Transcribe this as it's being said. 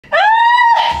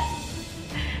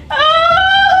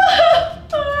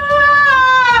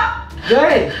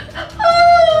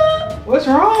What's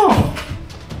wrong?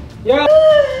 Yo.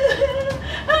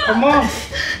 Come on.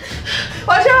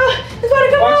 Watch out. It's about to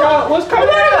come Watch out. out. What's coming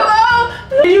out?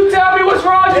 Can you tell me what's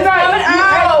wrong tonight?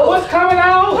 Out. What's coming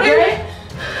out? Okay.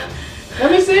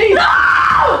 Let me see.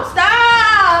 No!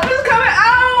 Stop! It's coming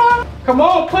out! Come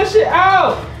on, push it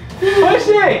out. Push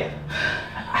it.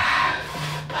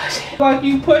 Push it. Like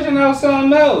you pushing out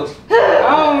something else. I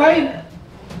don't like.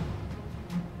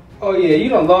 Oh yeah, you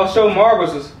done lost your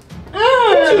marbles.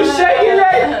 What you shaking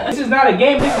at? This is not a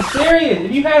game, this is serious.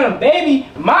 If you had a baby,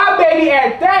 my baby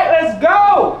at that, let's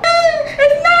go.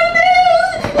 It's not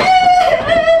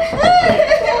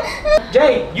news.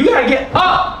 Jay, you gotta get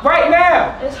up right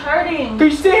now. It's hurting.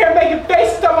 Cause you sit here making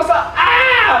faces to myself.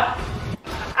 Ah!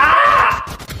 Ah!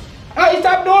 Hey,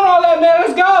 stop doing all that, man.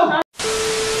 Let's go.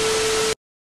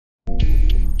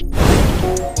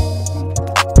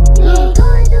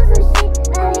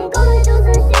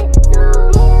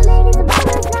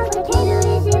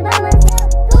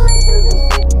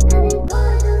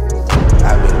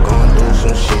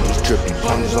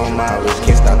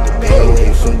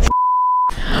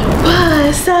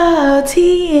 What's up,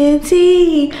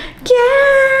 TNT? Yeah!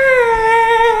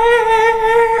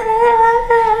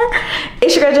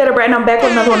 It's your girl J.A.H, and I'm back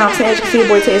with another one. I'm saying, as you can see, your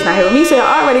boy Tay is not here with me, so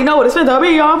I already know what it's finna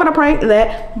be, y'all. I'm gonna prank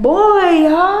that boy,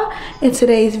 y'all. In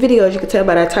today's video, as you can tell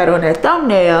by that title and that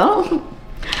thumbnail,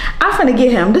 I'm finna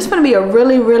get him. This is finna be a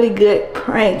really, really good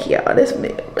prank, y'all. This is gonna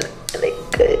be a really, really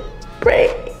good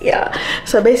prank, y'all.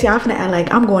 So basically, I'm finna act like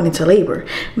I'm going into labor.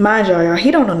 Mind y'all, he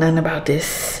don't know nothing about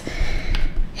this.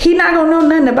 He not gonna know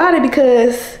nothing about it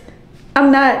because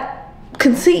I'm not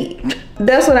conceived.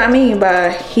 That's what I mean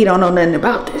by he don't know nothing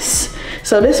about this.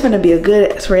 So this is gonna be a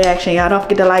good reaction, y'all. Don't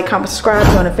forget to like, comment, subscribe.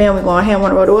 Join the family. Going ham on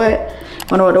the road to what?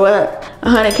 On the road to what?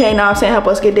 100K, know what I'm saying? Help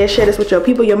us get there. Share this with your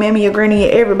people, your mammy, your granny,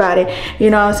 your everybody. You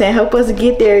know what I'm saying? Help us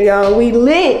get there, y'all. We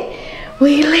lit.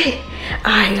 We lit.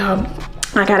 I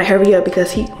gotta hurry up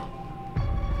because he,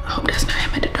 I hope that's not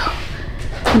him at the door.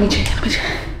 Let me check.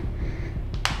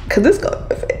 Cause this gonna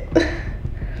fit.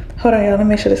 Hold on, y'all. Let me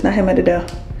make sure it's not him at the door.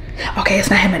 Okay, it's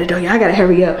not him at the door, y'all. I gotta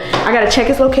hurry up. I gotta check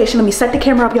his location. Let me set the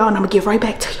camera up, y'all, and I'm gonna get right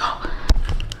back to y'all.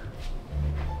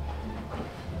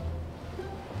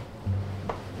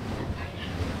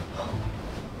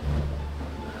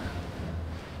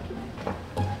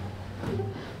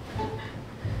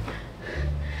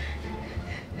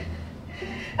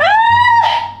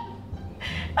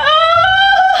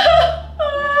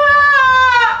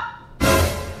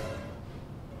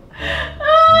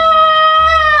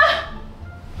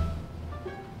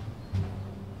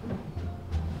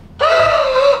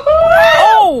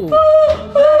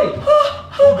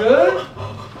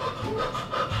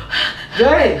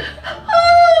 Jay,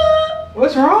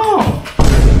 what's wrong?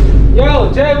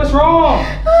 Yo, Jay, what's wrong?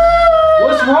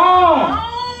 What's wrong?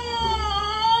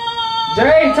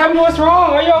 Jay, tell me what's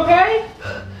wrong. Are you okay?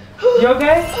 You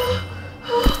okay?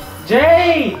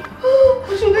 Jay,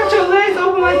 what you got your legs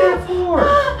open like that for?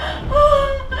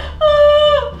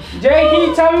 Jay, can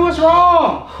you tell me what's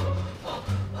wrong?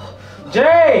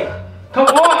 Jay, come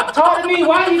on, talk to me.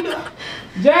 Why are you doing?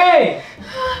 Jay.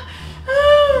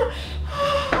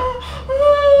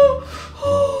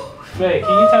 Jay,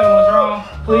 can you tell me what's wrong?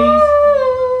 Please?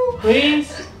 Please?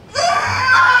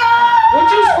 What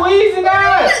you squeezing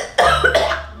at?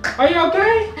 Are you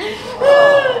okay?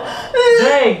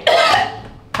 Jay,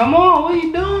 come on, what are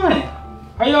you doing?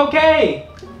 Are you okay?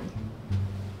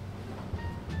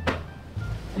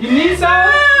 You need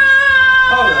some?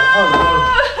 Hold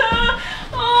on.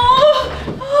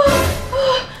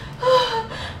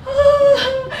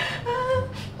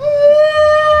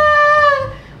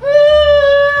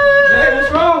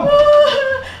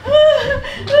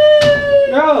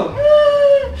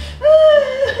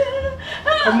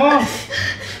 Come on.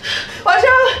 Watch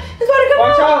out. It's about to come out.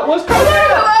 Watch out. What's coming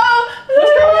out?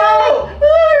 What's coming out?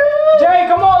 Jay,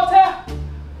 come on.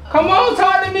 Come on,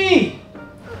 talk to me.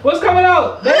 What's coming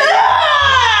out?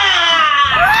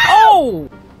 Oh!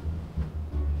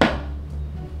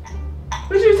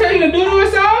 What you taking a doodle or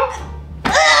something?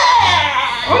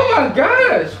 Oh my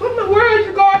gosh. What in the world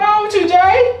is going on with you,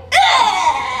 Jay?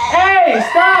 Hey,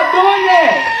 stop doing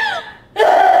that.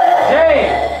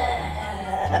 Jay.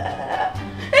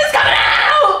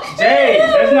 Jay,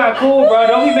 that's not cool, bro.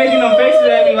 Don't be making them faces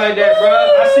at me like that, bro.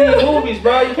 I seen movies,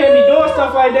 bro. You can't be doing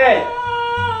stuff like that.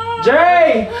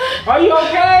 Jay, are you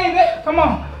okay? Come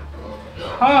on.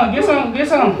 Get some.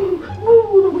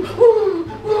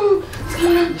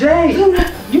 Jay,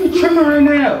 you tripping right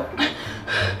now.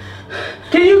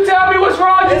 Can you tell me what's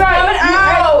wrong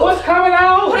tonight? What's coming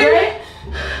out, Jay?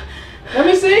 Let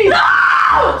me see. No!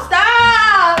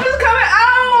 Stop! It's coming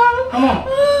out! Come on.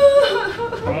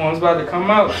 I'm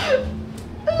out.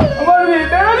 I'm out of here,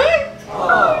 daddy.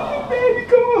 Oh, baby,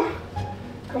 come on.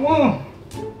 Come on.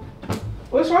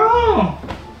 What's wrong?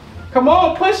 Come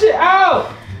on, push it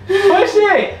out. Push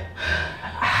it.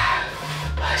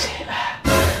 Push it.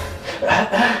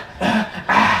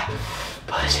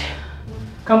 Push it.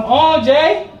 Come on,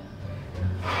 Jay.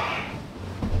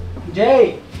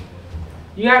 Jay.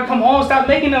 You gotta come on. Stop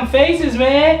making them faces,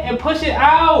 man. And push it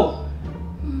out.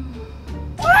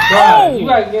 Bro, you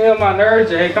gotta get on my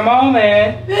nerves, Jay. Come on,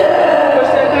 man. Push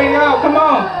that thing out. Come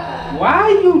on. Why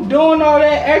are you doing all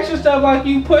that extra stuff like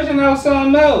you pushing out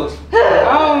something else?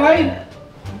 I don't like.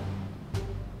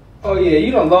 Oh yeah,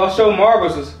 you done lost your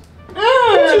marbles.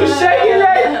 What you shaking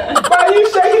that? Why are you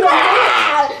shaking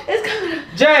that? It's coming.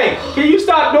 Jay, can you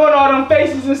stop doing all them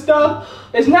faces and stuff?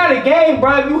 It's not a game,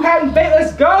 bro. If you haven't faith,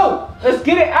 let's go. Let's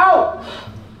get it out.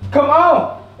 Come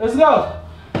on. Let's go.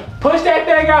 Push that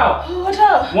thing out. Watch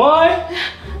out. 1, 2.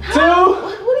 What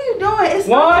are you doing? It's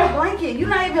not a blanket. You're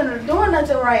not even doing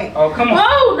nothing right. Oh, come on. No.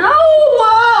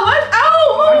 Watch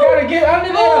out. Move. I gotta get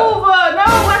under there. Move. No,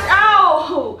 watch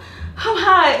out. I'm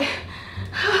hot.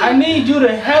 I need you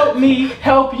to help me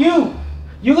help you.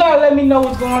 You gotta let me know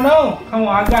what's going on. Come on,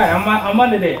 I got it. I'm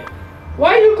under there.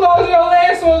 Why you closing your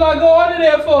legs so I go under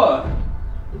there for?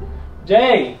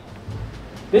 Jay,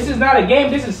 this is not a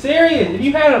game. This is serious. If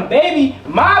you had a baby,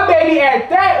 my baby at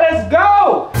that, let's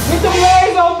go. Get them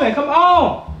legs open. Come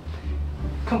on.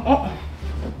 Come on.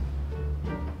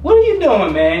 What are you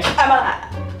doing, man?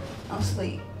 I'm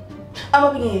asleep. I'm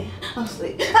up again. I'm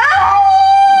asleep.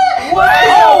 What?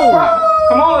 Oh.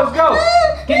 Come on, let's go.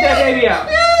 Get that baby out.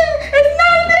 It's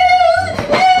not this.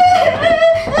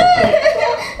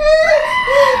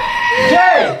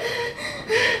 Jay!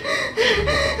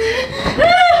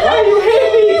 Why you hit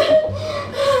me?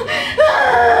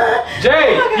 Jay,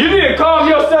 you need to calm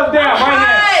yourself down right now.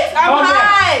 I'm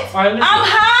hot. Right, I'm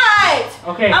hot.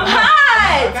 Okay. I'm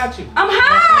hot. I got you. I'm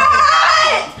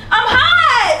hot. I'm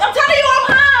hot. I'm telling you I'm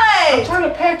hot. I'm trying to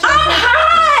pat your I'm face.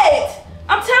 hot.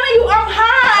 I'm telling you I'm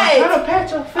hot. I'm trying to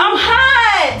pat your face. I'm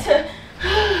hot.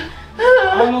 I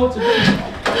don't know what to do.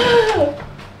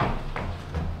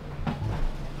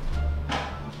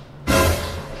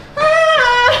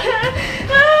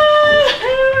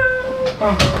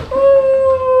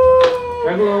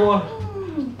 Regular water.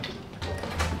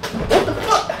 What the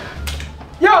fuck?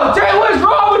 Yo, Jay, what's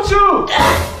wrong with you?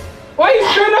 Why you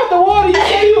spitting up the water? You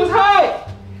said you was hot.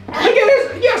 Look at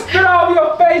this. You spit all over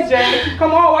your face, Jay.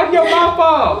 Come on, wipe your mouth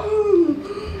off.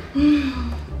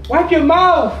 Wipe your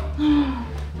mouth.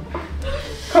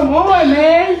 Come on,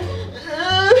 man.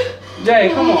 Jay,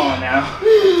 come on now.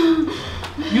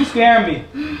 You scared me.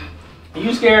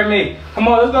 You scared me. Come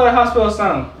on, let's go to the hospital or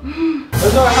something. Let's go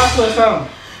to the hospital or something.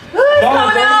 It's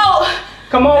coming out.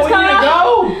 Come on, we need to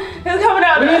go. It's coming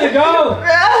out. We need to go.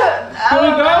 Can we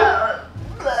go?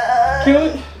 Can we?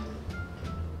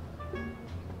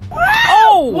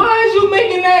 Oh! Why is you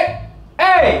making that?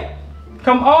 Hey,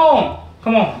 come on.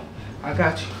 Come on. I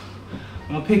got you.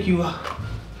 I'm gonna pick you up.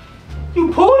 You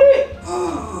pulled it?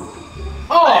 Oh,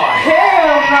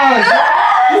 hell no.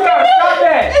 You gotta stop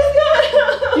that. It's coming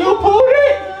out. You pulled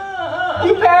it?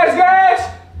 You passed gas?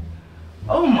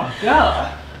 Oh my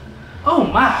God. Oh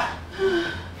my.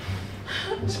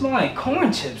 It smells like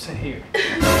corn chips in here.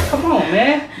 Come on,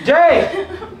 man. Jay,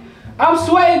 I'm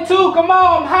sweating too. Come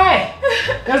on, I'm hot.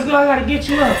 Let's go. I gotta get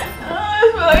you up.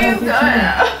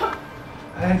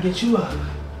 I gotta get you up.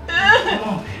 Come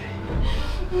on,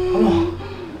 baby. Come on.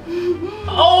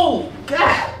 Oh,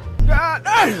 God. God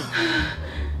damn.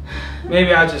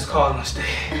 Maybe I'll just call instead.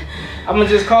 I'm gonna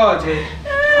just call, Jay.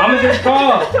 I'm gonna just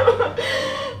call.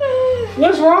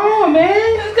 What's wrong, man?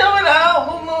 It's coming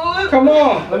out. Come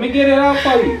on, let me get it out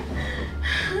for you.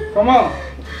 Come on.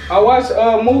 I watch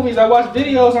movies, I watch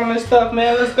videos on this stuff,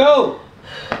 man. Let's go.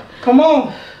 Come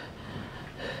on.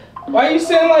 Why are you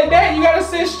sitting like that? You gotta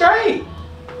sit straight.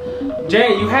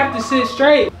 Jay, you have to sit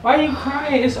straight. Why are you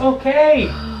crying? It's okay.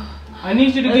 I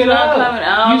need you to get up. Coming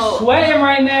out. You sweating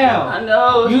right now. I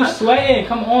know. You sweating.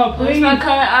 Come on, please. It's not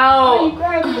coming out. Why you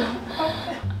grabbing?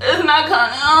 It's not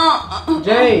coming out.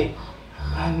 Jay,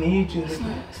 I need you to get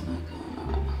up.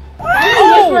 Why you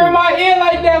whisper in my ear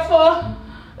like that for?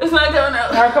 It's not coming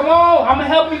out. All right, come on. I'm gonna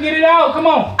help you get it out. Come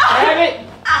on. Grab it.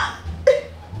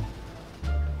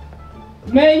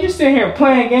 Man, you sitting here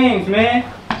playing games, man.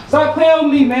 Stop playing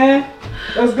with me, man.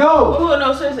 Let's go. Oh,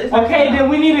 no, seriously. Okay, then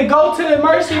we need to go to the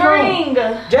emergency room.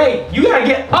 Jay, you gotta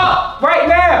get up right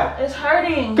now. It's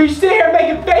hurting. Cause you sit here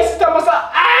making faces to myself.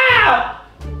 Ah!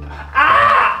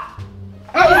 Ah!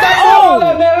 Oh, you got all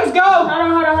that, man. Let's go. Hold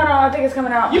on. I think it's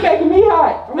coming out. You making me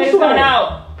hot. I think it's coming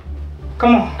out.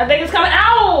 Come on. I think it's coming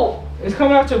out. It's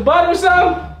coming out your butt or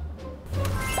something?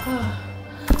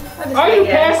 Are you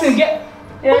passing gas?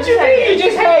 Yeah, What you mean you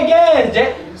just had gas,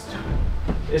 Jack?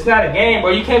 It's not a game,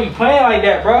 bro. You can't be playing like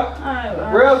that,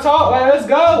 bro. Real talk, like, let's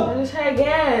go. I just had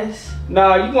gas.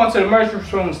 Nah, you going to the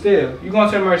emergency room still. You going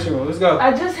to the emergency room. Let's go.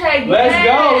 I just had gas. Let's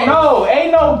go. No,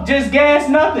 ain't no just gas,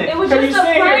 nothing. It was just you a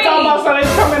sitting here prank. talking about something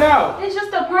that's coming out. It's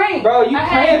just a prank. Bro, you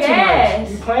playing too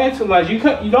much. You playing too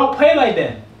much. You don't play like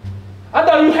that. I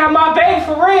thought you had my baby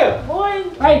for real.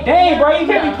 Boy. Like, dang, bro, you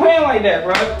can't be playing like that,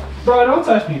 bro. Bro, don't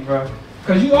touch me, bro.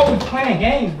 Cause you always playing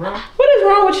games, bro. What is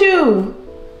wrong with you?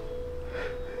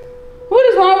 What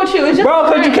is wrong with you? It's just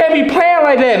bro, cause you can't be playing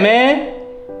like that, man.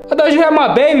 I thought you had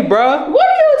my baby, bro. What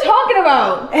are you talking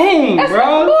about? Dang,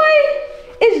 bro. Boy,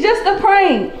 it's just a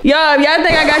prank. Yo, if y'all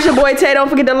think I got your boy Tay, don't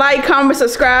forget to like, comment,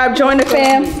 subscribe, join the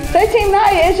fam. Say Team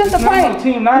NYAH, it's just a prank. No,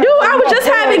 Team NYAH. Dude, I was just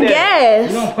having gas.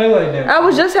 You don't play like that. I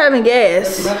was just having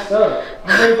gas. That's messed up.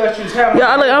 I'm worried about you having.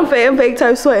 Y'all look, I'm fake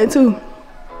type sweating too.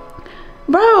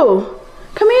 Bro,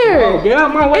 come here. Bro, get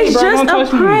out my way, it's bro. just don't a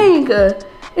prank.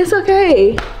 It's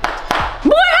okay.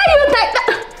 Boy, how you think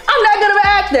that? I'm that good of an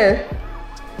actor.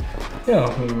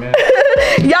 Yeah, man.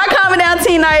 Y'all comment down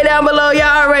TEAMNYAH down below.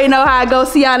 Y'all already know how I go.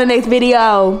 See y'all in the next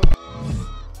video.